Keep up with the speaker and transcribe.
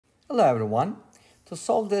Hello everyone. To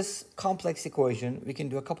solve this complex equation, we can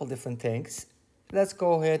do a couple different things. Let's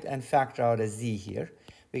go ahead and factor out a z here.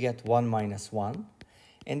 We get 1 minus 1.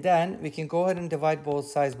 And then we can go ahead and divide both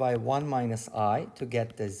sides by 1 minus I to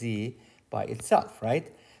get the z by itself, right?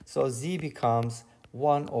 So z becomes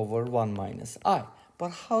 1 over 1 minus I.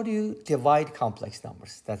 But how do you divide complex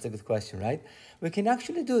numbers? That's a good question, right? We can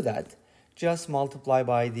actually do that. Just multiply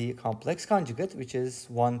by the complex conjugate, which is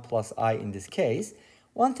 1 plus I in this case.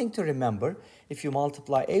 One thing to remember, if you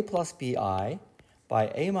multiply a plus bi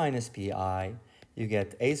by a minus bi, you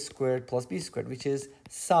get a squared plus b squared, which is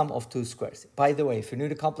sum of two squares. By the way, if you're new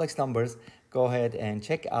to complex numbers, go ahead and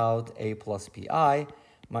check out a plus bi,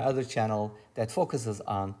 my other channel that focuses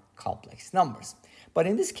on complex numbers. But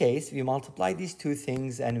in this case, we multiply these two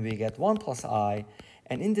things and we get 1 plus I.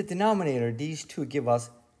 And in the denominator, these two give us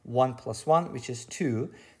 1 plus 1, which is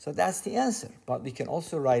 2. So that's the answer. But we can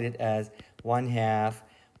also write it as 1/2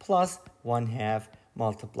 plus 1/2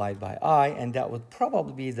 multiplied by I. And that would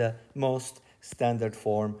probably be the most standard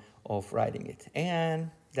form of writing it. And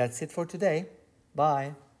that's it for today.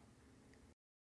 Bye.